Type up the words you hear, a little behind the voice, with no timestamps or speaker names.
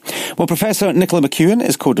Well, Professor Nicola McEwen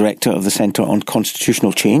is co-director of the Centre on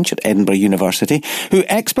Constitutional Change at Edinburgh University, who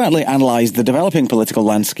expertly analysed the developing political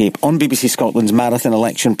landscape on BBC Scotland's marathon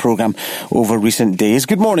election programme over recent days.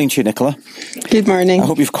 Good morning to you, Nicola. Good morning. I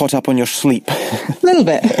hope you've caught up on your sleep. A little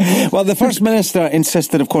bit. Well, the First Minister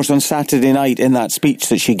insisted, of course, on Saturday night in that speech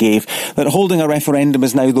that she gave, that holding a referendum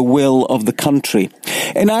is now the will of the country.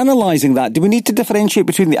 In analysing that, do we need to differentiate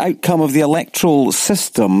between the outcome of the electoral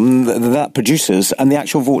system that produces and the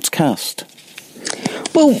actual votes cast?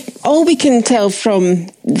 Well, all we can tell from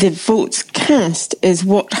the votes cast is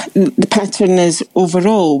what the pattern is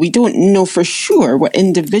overall. We don't know for sure what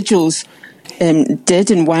individuals did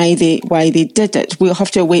and why they did it. We'll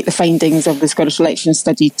have to await the findings of the Scottish Election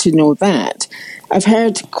Study to know that. I've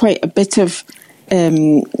heard quite a bit of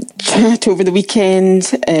chat over the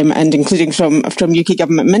weekend, and including from UK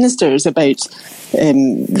government ministers about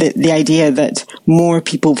the idea that more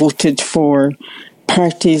people voted for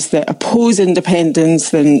parties that oppose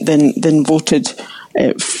independence than voted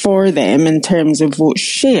for them in terms of vote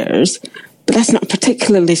shares. But that's not a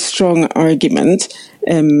particularly strong argument,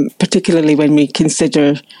 particularly when we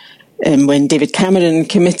consider when David Cameron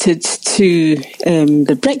committed to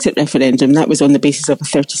the Brexit referendum. That was on the basis of a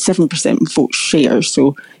 37% vote share,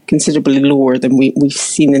 so considerably lower than we've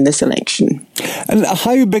seen in this election. And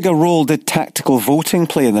how big a role did tactical voting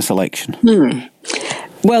play in this election?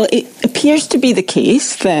 Well, it appears to be the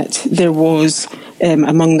case that there was,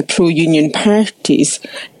 among the pro-union parties,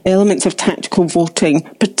 elements of tactical voting,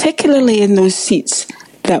 particularly in those seats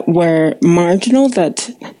that were marginal,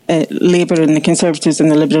 that Labour and the Conservatives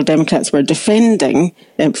and the Liberal Democrats were defending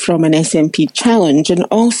from an SNP challenge, and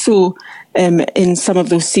also in some of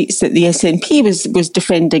those seats that the SNP was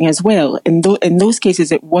defending as well. In those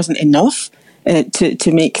cases, it wasn't enough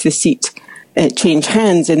to make the seat change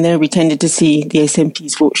hands, and there we tended to see the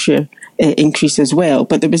SNP's vote share increase as well.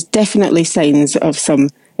 But there was definitely signs of some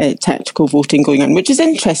tactical voting going on, which is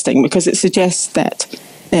interesting because it suggests that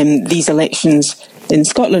these elections in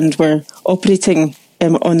Scotland were operating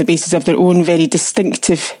on the basis of their own very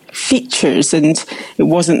distinctive features, and it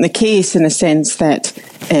wasn't the case in a sense that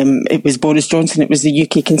it was Boris Johnson, it was the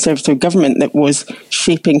UK Conservative government that was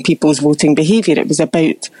shaping people's voting behaviour. It was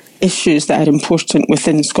about issues that are important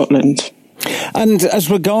within Scotland. And as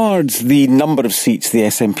regards the number of seats the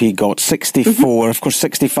SNP got, 64, of course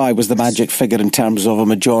 65 was the magic figure in terms of a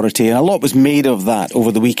majority, and a lot was made of that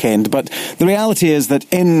over the weekend. But the reality is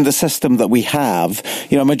that in the system that we have,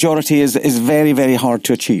 a majority is very, very hard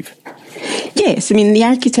to achieve. Yes, I mean, the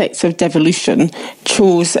architects of devolution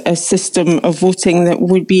chose a system of voting that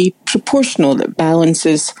would be proportional, that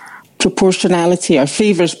balances proportionality or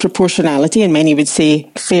favours proportionality, and many would say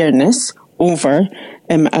fairness, over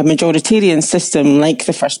a majoritarian system like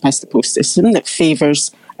the first-past-the-post system that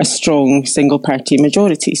favours a strong single-party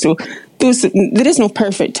majority. So there is no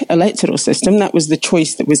perfect electoral system. That was the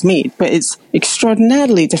choice that was made. But it's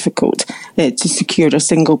extraordinarily difficult to secure a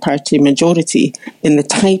single-party majority in the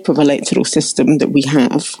type of electoral system that we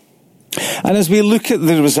have. And as we look at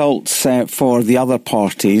the results for the other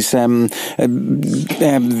parties, the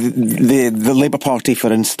Labour Party,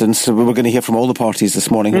 for instance, we're going to hear from all the parties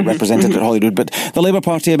this morning represented at Holyrood, but the Labour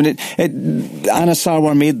Party, Anna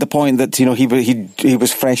Sarwar made the point that he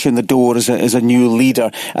was fresh in the door as a new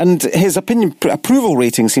leader, and his approval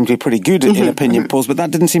rating seemed to be pretty good in opinion polls, but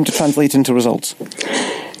that didn't seem to translate into results.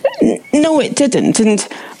 No, it didn't, and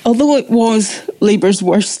although it was Labour's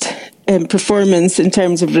worst performance in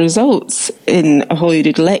terms of results in a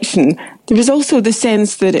Holyrood election, there was also the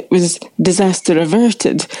sense that it was disaster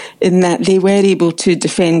averted in that they were able to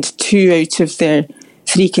defend 2 out of their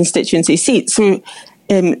 3 constituency seats. So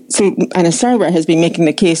Anna Sarwar has been making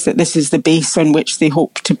the case that this is the base on which they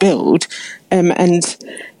hope to build, and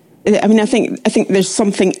I mean, I think there's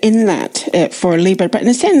something in that for Labour, but in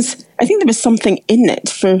a sense, I think there was something in it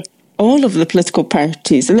for all of the political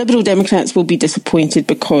parties. The Liberal Democrats will be disappointed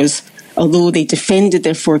because although they defended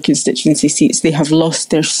their 4 constituency seats, they have lost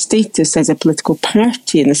their status as a political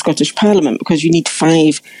party in the Scottish Parliament because you need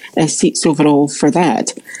 5 seats overall for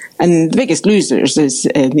that. And the biggest losers is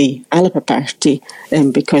the Alapa Party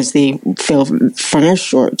because they fell far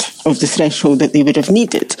short of the threshold that they would have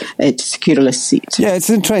needed to secure a list seat. Yeah,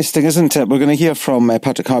 it's interesting, isn't it? We're going to hear from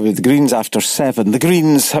Patrick Harvey of the Greens after 7. The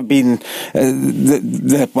Greens have been,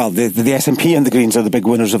 the SNP and the Greens are the big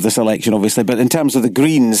winners of this election, obviously, but in terms of the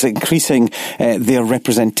Greens increasing their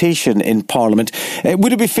representation in Parliament,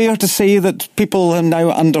 would it be fair to say that people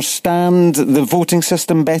now understand the voting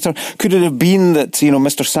system better? Could it have been that,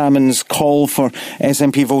 Mr. Salmon's call for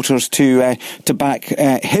SNP voters to back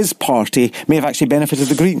his party may have actually benefited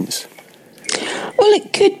the Greens? Well,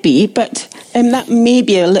 it could be, but that may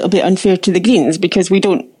be a little bit unfair to the Greens because we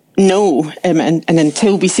don't know, and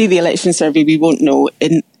until we see the election survey, we won't know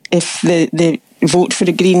if the vote for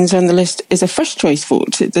the Greens on the list is a first choice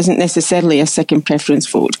vote. It isn't necessarily a second preference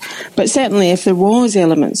vote. But certainly if there was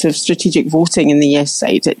elements of strategic voting in the yes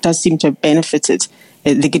side, it does seem to have benefited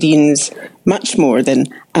the Greens much more than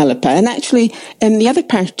Alapa. And actually, the other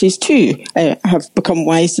parties too have become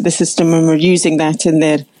wise to the system and were using that in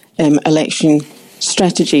their election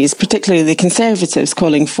strategies, particularly the Conservatives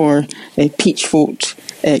calling for a peach vote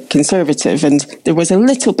Conservative, and there was a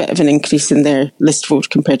little bit of an increase in their list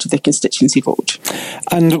vote compared to the constituency vote.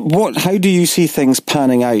 And how do you see things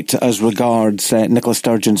panning out as regards Nicola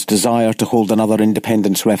Sturgeon's desire to hold another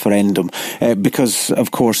independence referendum? Because,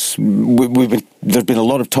 of course, there's been a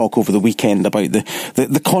lot of talk over the weekend about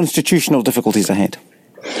the constitutional difficulties ahead.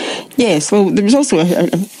 Yes, well, there was also a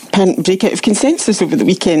apparent breakout of consensus over the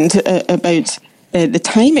weekend about the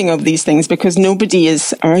timing of these things, because nobody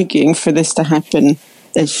is arguing for this to happen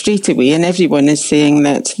straight away, and everyone is saying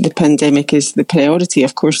that the pandemic is the priority.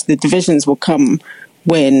 Of course, the divisions will come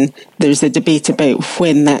when there's a debate about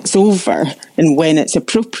when that's over and when it's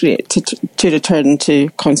appropriate to return to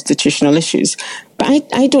constitutional issues. But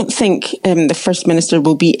I don't think the First Minister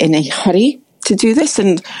will be in a hurry to do this,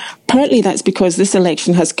 and partly that's because this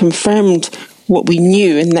election has confirmed what we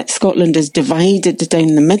knew, in that Scotland is divided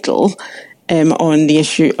down the middle on the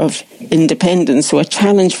issue of independence. So a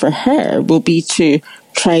challenge for her will be to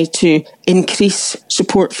try to increase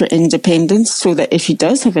support for independence so that if she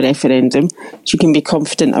does have a referendum, she can be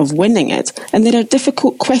confident of winning it. And there are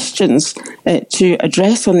difficult questions to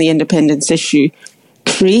address on the independence issue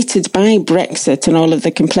created by Brexit and all of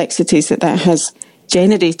the complexities that has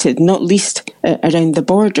generated, not least around the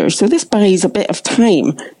border. So this buys a bit of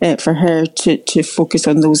time for her to focus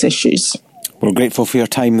on those issues. We're grateful for your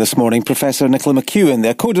time this morning, Professor Nicola McEwen,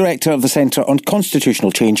 the co-director of the Centre on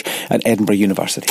Constitutional Change at Edinburgh University.